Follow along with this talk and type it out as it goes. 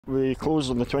We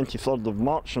closed on the 23rd of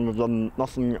March and we've done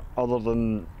nothing other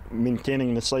than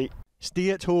maintaining the site. Stay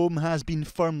at home has been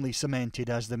firmly cemented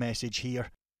as the message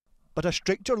here. But a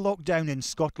stricter lockdown in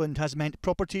Scotland has meant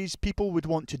properties people would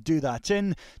want to do that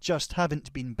in just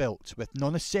haven't been built, with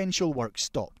non-essential work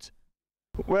stopped.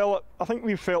 Well, I think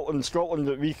we felt in Scotland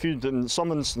that we could, in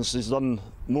some instances, done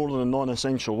more than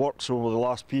non-essential works over the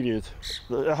last period.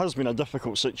 It has been a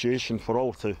difficult situation for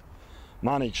all to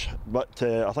manage, but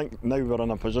I think now we're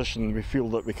in a position we feel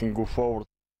that we can go forward.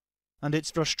 And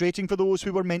it's frustrating for those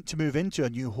who were meant to move into a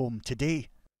new home today.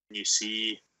 You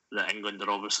see that England are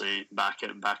obviously back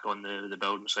on the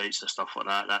building sites and stuff like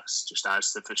that. That's just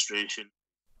adds to the frustration.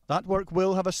 That work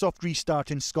will have a soft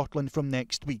restart in Scotland from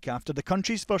next week after the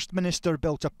country's First Minister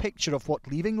built a picture of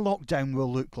what leaving lockdown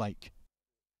will look like.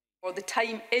 Well, the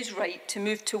time is right to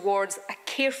move towards a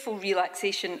careful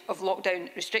relaxation of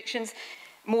lockdown restrictions.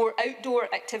 More outdoor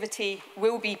activity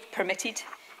will be permitted.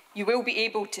 You will be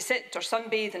able to sit or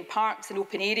sunbathe in parks and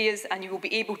open areas, and you will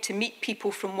be able to meet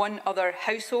people from one other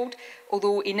household,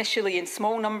 although initially in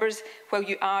small numbers, while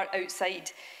you are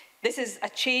outside. This is a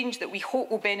change that we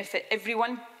hope will benefit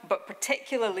everyone, but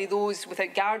particularly those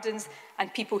without gardens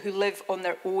and people who live on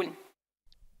their own.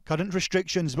 Current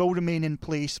restrictions will remain in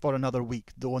place for another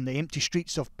week, though on the empty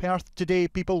streets of Perth today,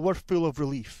 people were full of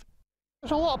relief.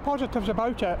 There's a lot of positives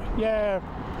about it, yeah.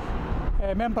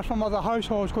 Members from other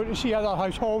households going to see other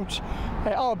households,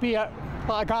 albeit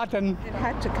like a garden. It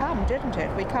had to come, didn't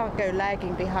it? We can't go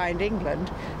lagging behind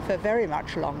England for very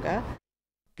much longer.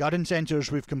 Garden centres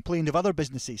who've complained of other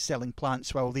businesses selling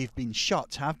plants while they've been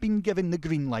shut have been given the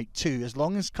green light too, as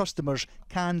long as customers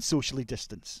can socially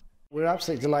distance. We're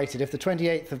absolutely delighted. If the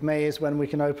 28th of May is when we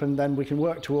can open, then we can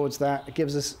work towards that. It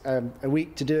gives us a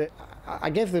week to do it.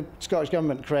 I give the Scottish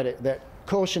Government credit that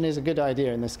caution is a good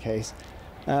idea in this case.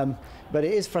 But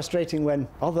it is frustrating when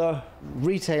other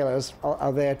retailers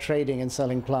are there trading and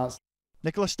selling plants.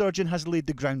 Nicola Sturgeon has laid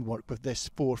the groundwork with this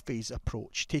four-phase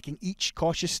approach. Taking each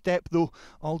cautious step, though,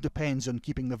 all depends on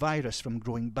keeping the virus from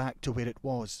growing back to where it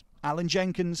was. Alan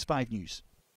Jenkins, 5 News.